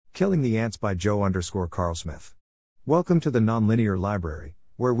Killing the Ants by Joe_Carl_Smith. Welcome to the Nonlinear Library,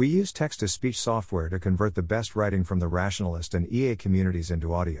 where we use text-to-speech software to convert the best writing from the rationalist and EA communities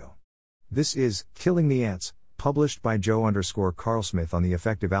into audio. This is Killing the Ants, published by Joe_Carl_Smith on the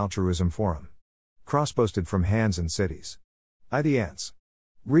Effective Altruism Forum. Cross-posted from Hands and Cities. The Ants.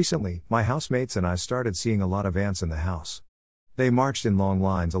 Recently, my housemates and I started seeing a lot of ants in the house. They marched in long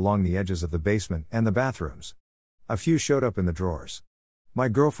lines along the edges of the basement and the bathrooms. A few showed up in the drawers. My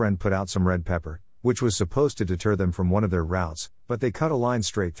girlfriend put out some red pepper, which was supposed to deter them from one of their routes, but they cut a line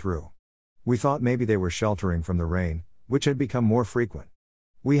straight through. We thought maybe they were sheltering from the rain, which had become more frequent.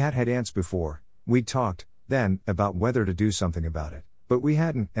 We had had ants before. We'd talked, then, about whether to do something about it, but we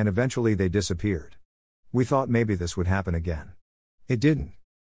hadn't, and eventually they disappeared. We thought maybe this would happen again. It didn't.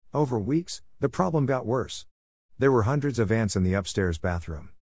 Over weeks, the problem got worse. There were hundreds of ants in the upstairs bathroom.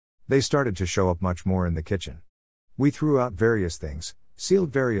 They started to show up much more in the kitchen. We threw out various things,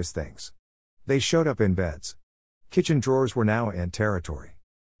 sealed various things. They showed up in beds. Kitchen drawers were now ant territory.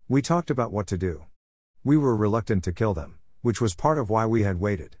 We talked about what to do. We were reluctant to kill them, which was part of why we had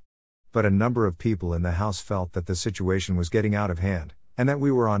waited. But a number of people in the house felt that the situation was getting out of hand, and that we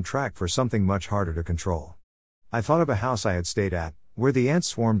were on track for something much harder to control. I thought of a house I had stayed at, where the ants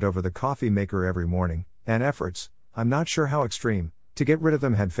swarmed over the coffee maker every morning, and efforts, I'm not sure how extreme, to get rid of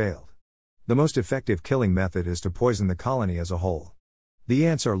them had failed. The most effective killing method is to poison the colony as a whole. The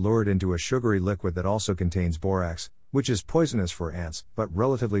ants are lured into a sugary liquid that also contains borax, which is poisonous for ants, but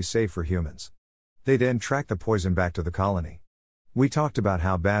relatively safe for humans. They then track the poison back to the colony. We talked about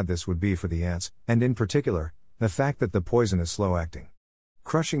how bad this would be for the ants, and in particular, the fact that the poison is slow-acting.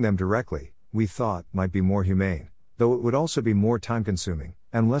 Crushing them directly, we thought, might be more humane, though it would also be more time-consuming,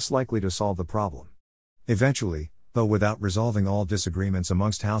 and less likely to solve the problem. Eventually, though without resolving all disagreements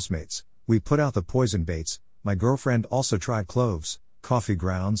amongst housemates, we put out the poison baits. My girlfriend also tried cloves, coffee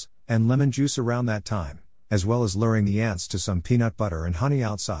grounds, and lemon juice around that time, as well as luring the ants to some peanut butter and honey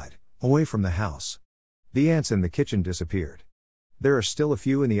outside, away from the house. The ants in the kitchen disappeared. There are still a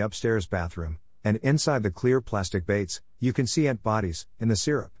few in the upstairs bathroom, and inside the clear plastic baits, you can see ant bodies, in the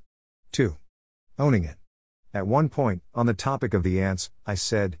syrup. 2. Owning it. At one point, on the topic of the ants, I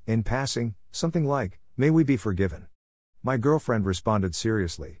said, in passing, something like, "May we be forgiven." My girlfriend responded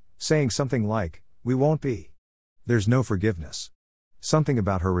seriously, saying something like, "We won't be. There's no forgiveness." Something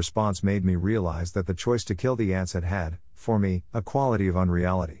about her response made me realize that the choice to kill the ants had, for me, a quality of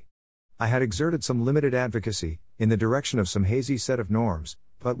unreality. I had exerted some limited advocacy, in the direction of some hazy set of norms,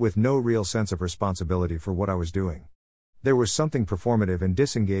 but with no real sense of responsibility for what I was doing. There was something performative and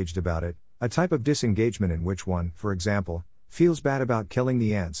disengaged about it, a type of disengagement in which one, for example, feels bad about killing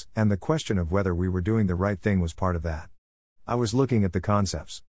the ants, and the question of whether we were doing the right thing was part of that. I was looking at the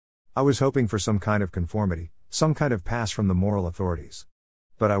concepts. I was hoping for some kind of conformity, some kind of pass from the moral authorities.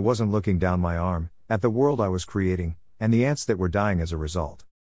 But I wasn't looking down my arm, at the world I was creating, and the ants that were dying as a result.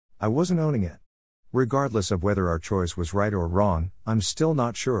 I wasn't owning it. Regardless of whether our choice was right or wrong, I'm still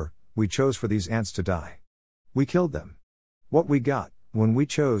not sure, we chose for these ants to die. We killed them. What we got, when we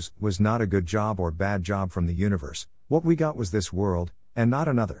chose, was not a good job or bad job from the universe. What we got was this world, and not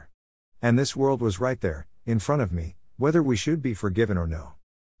another. And this world was right there, in front of me, whether we should be forgiven or no.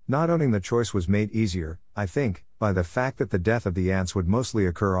 Not owning the choice was made easier, I think, by the fact that the death of the ants would mostly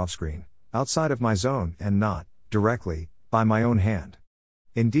occur off-screen, outside of my zone, and not, directly, by my own hand.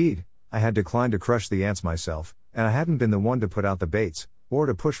 Indeed, I had declined to crush the ants myself, and I hadn't been the one to put out the baits, or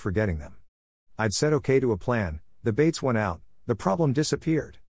to push for getting them. I'd said okay to a plan, the baits went out, the problem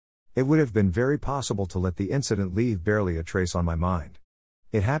disappeared. It would have been very possible to let the incident leave barely a trace on my mind.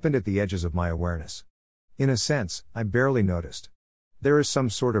 It happened at the edges of my awareness. In a sense, I barely noticed. There is some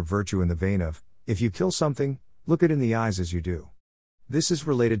sort of virtue in the vein of, if you kill something, look it in the eyes as you do. This is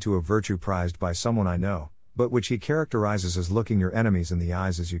related to a virtue prized by someone I know, but which he characterizes as looking your enemies in the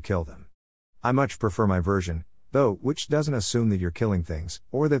eyes as you kill them. I much prefer my version, though, which doesn't assume that you're killing things,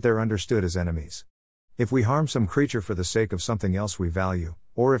 or that they're understood as enemies. If we harm some creature for the sake of something else we value,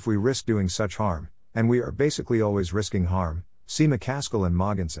 or if we risk doing such harm, and we are basically always risking harm, see McCaskill and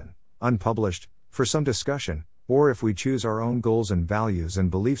Moggensen, unpublished, for some discussion, or if we choose our own goals and values and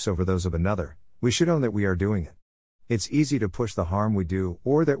beliefs over those of another, we should own that we are doing it. It's easy to push the harm we do,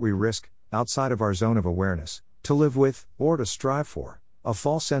 or that we risk, outside of our zone of awareness, to live with, or to strive for, a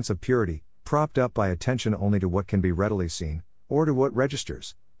false sense of purity, propped up by attention only to what can be readily seen, or to what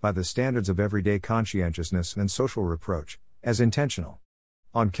registers, by the standards of everyday conscientiousness and social reproach, as intentional.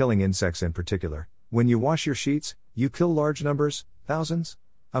 On killing insects in particular, when you wash your sheets, you kill large numbers, thousands,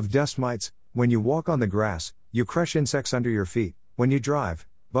 of dust mites. When you walk on the grass, you crush insects under your feet. When you drive,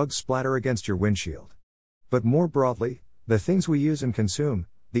 bugs splatter against your windshield. But more broadly, the things we use and consume,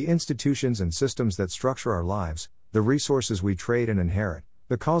 The institutions and systems that structure our lives, the resources we trade and inherit,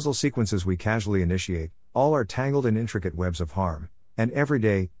 the causal sequences we casually initiate, all are tangled in intricate webs of harm, and every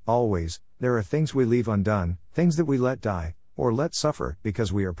day, always, there are things we leave undone, things that we let die, or let suffer,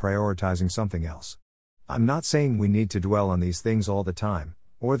 because we are prioritizing something else. I'm not saying we need to dwell on these things all the time,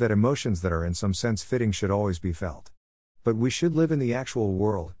 or that emotions that are in some sense fitting should always be felt. But we should live in the actual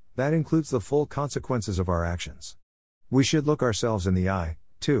world, that includes the full consequences of our actions. We should look ourselves in the eye,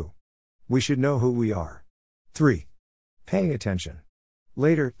 too. We should know who we are. 3. Paying attention.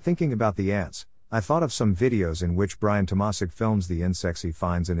 Later, thinking about the ants, I thought of some videos in which Brian Tomasic films the insects he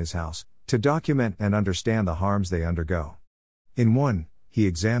finds in his house, to document and understand the harms they undergo. In one, he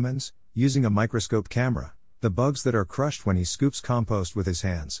examines, using a microscope camera, the bugs that are crushed when he scoops compost with his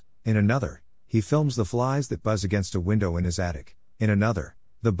hands. In another, he films the flies that buzz against a window in his attic. In another,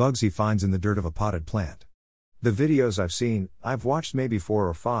 the bugs he finds in the dirt of a potted plant. The videos I've watched maybe 4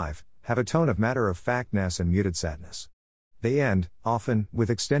 or 5, have a tone of matter-of-factness and muted sadness. They end, often, with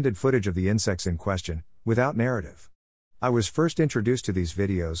extended footage of the insects in question, without narrative. I was first introduced to these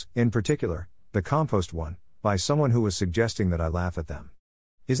videos, in particular, the compost one, by someone who was suggesting that I laugh at them.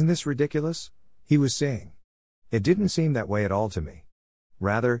 "Isn't this ridiculous?" he was saying. It didn't seem that way at all to me.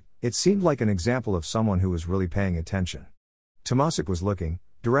 Rather, it seemed like an example of someone who was really paying attention. Tomasic was looking,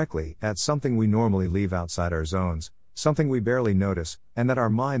 directly, at something we normally leave outside our zones, something we barely notice, and that our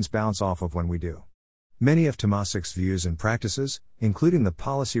minds bounce off of when we do. Many of Tomasic's views and practices, including the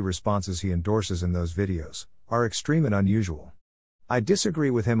policy responses he endorses in those videos, are extreme and unusual. I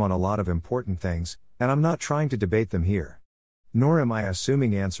disagree with him on a lot of important things, and I'm not trying to debate them here. Nor am I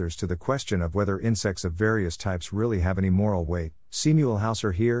assuming answers to the question of whether insects of various types really have any moral weight. Samuel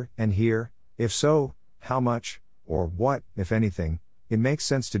Hauser here, and here, if so, how much, or what, if anything, it makes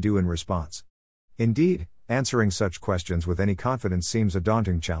sense to do in response. Indeed, answering such questions with any confidence seems a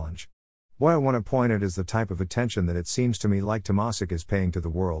daunting challenge. What I want to point at is the type of attention that it seems to me like Tomasic is paying to the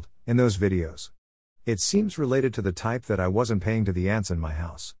world, in those videos. It seems related to the type that I wasn't paying to the ants in my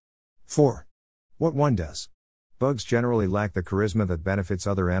house. 4. What one does. Bugs generally lack the charisma that benefits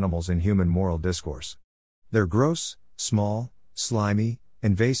other animals in human moral discourse. They're gross, small, slimy,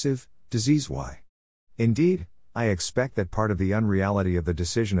 invasive, disease-y. Indeed, I expect that part of the unreality of the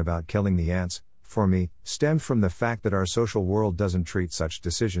decision about killing the ants, for me, stemmed from the fact that our social world doesn't treat such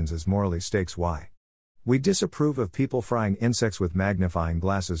decisions as morally stakes-y. We disapprove of people frying insects with magnifying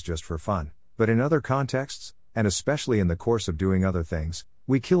glasses just for fun, but in other contexts, and especially in the course of doing other things,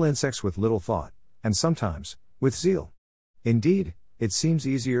 we kill insects with little thought, and sometimes, with zeal. Indeed, it seems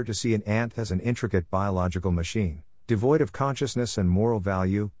easier to see an ant as an intricate biological machine, devoid of consciousness and moral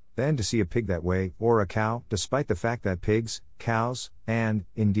value, than to see a pig that way, or a cow, despite the fact that pigs, cows, and,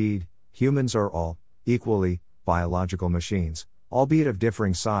 indeed, humans are all, equally, biological machines, albeit of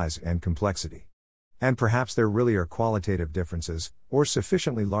differing size and complexity. And perhaps there really are qualitative differences, or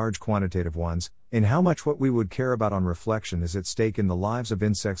sufficiently large quantitative ones, in how much what we would care about on reflection is at stake in the lives of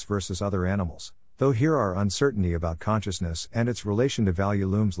insects versus other animals, though here our uncertainty about consciousness and its relation to value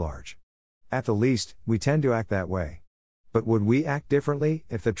looms large. At the least, we tend to act that way. But would we act differently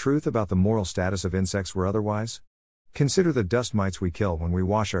if the truth about the moral status of insects were otherwise? Consider the dust mites we kill when we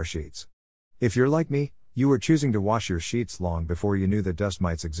wash our sheets. If you're like me, you were choosing to wash your sheets long before you knew that dust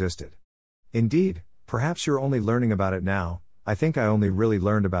mites existed. Indeed, perhaps you're only learning about it now. I think I only really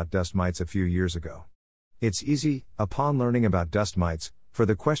learned about dust mites a few years ago. It's easy, upon learning about dust mites, for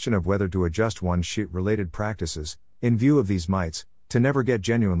the question of whether to adjust one's sheet-related practices, in view of these mites, to never get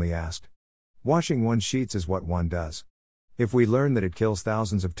genuinely asked. Washing one's sheets is what one does. If we learn that it kills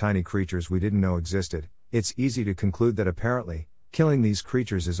thousands of tiny creatures we didn't know existed, it's easy to conclude that apparently, killing these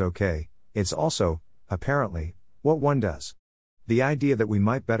creatures is okay. It's also, apparently, what one does. The idea that we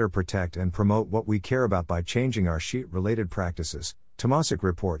might better protect and promote what we care about by changing our sheet-related practices, Tomasic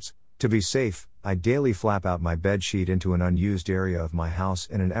reports, to be safe, I daily flap out my bed sheet into an unused area of my house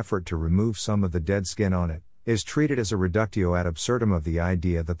in an effort to remove some of the dead skin on it, is treated as a reductio ad absurdum of the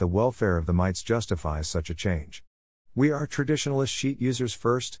idea that the welfare of the mites justifies such a change. We are traditionalist sheet users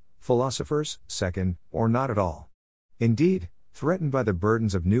first, philosophers second, or not at all. Indeed, threatened by the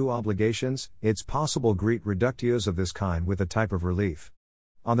burdens of new obligations, it's possible greet reductios of this kind with a type of relief.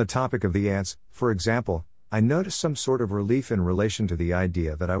 On the topic of the ants, for example, I noticed some sort of relief in relation to the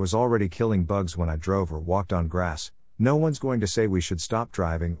idea that I was already killing bugs when I drove or walked on grass. No one's going to say we should stop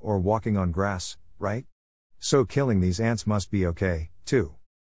driving or walking on grass, right? So killing these ants must be okay, too.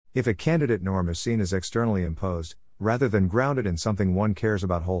 If a candidate norm is seen as externally imposed, rather than grounded in something one cares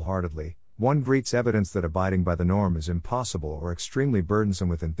about wholeheartedly, one greets evidence that abiding by the norm is impossible or extremely burdensome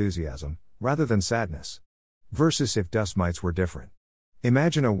with enthusiasm, rather than sadness. Versus if dust mites were different.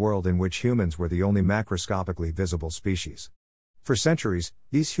 Imagine a world in which humans were the only macroscopically visible species. For centuries,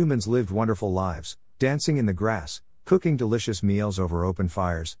 these humans lived wonderful lives, dancing in the grass, cooking delicious meals over open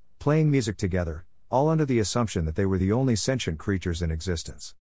fires, playing music together, all under the assumption that they were the only sentient creatures in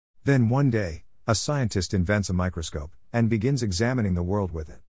existence. Then one day, a scientist invents a microscope, and begins examining the world with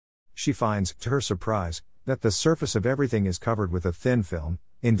it. She finds, to her surprise, that the surface of everything is covered with a thin film,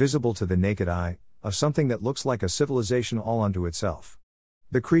 invisible to the naked eye, of something that looks like a civilization all unto itself.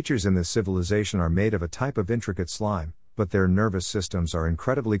 The creatures in this civilization are made of a type of intricate slime, but their nervous systems are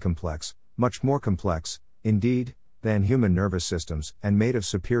incredibly complex, much more complex, indeed, than human nervous systems, and made of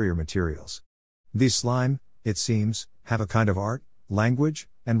superior materials. These slime, it seems, have a kind of art, language,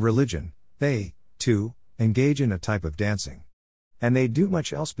 and religion. They, too, engage in a type of dancing. And they do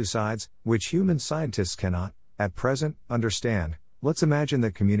much else besides, which human scientists cannot, at present, understand. Let's imagine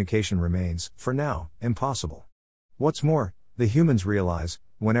that communication remains, for now, impossible. What's more, the humans realize,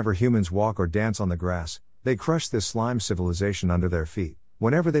 whenever humans walk or dance on the grass, they crush this slime civilization under their feet.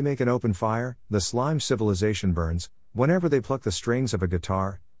 Whenever they make an open fire, the slime civilization burns. Whenever they pluck the strings of a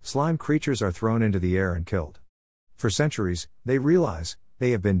guitar, slime creatures are thrown into the air and killed. For centuries, they realize, they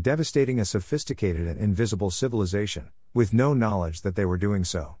have been devastating a sophisticated and invisible civilization, with no knowledge that they were doing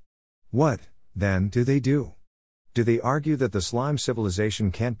so. What, then, do they do? Do they argue that the slime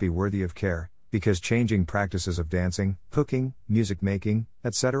civilization can't be worthy of care, because changing practices of dancing, cooking, music making,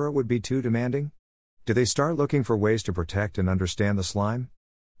 etc. would be too demanding? Do they start looking for ways to protect and understand the slime?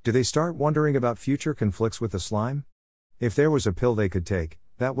 Do they start wondering about future conflicts with the slime? If there was a pill they could take,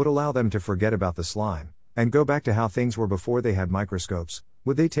 that would allow them to forget about the slime, and go back to how things were before they had microscopes,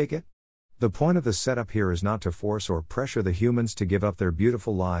 would they take it? The point of the setup here is not to force or pressure the humans to give up their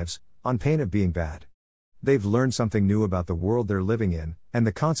beautiful lives, on pain of being bad. They've learned something new about the world they're living in, and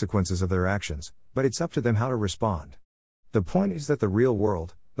the consequences of their actions, but it's up to them how to respond. The point is that the real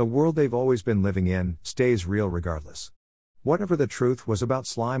world, the world they've always been living in, stays real regardless. Whatever the truth was about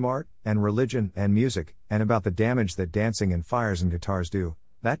slime art, and religion, and music, and about the damage that dancing and fires and guitars do,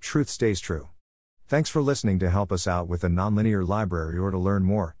 that truth stays true. Thanks for listening. To help us out with the Nonlinear Library or to learn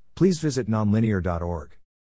more, please visit nonlinear.org.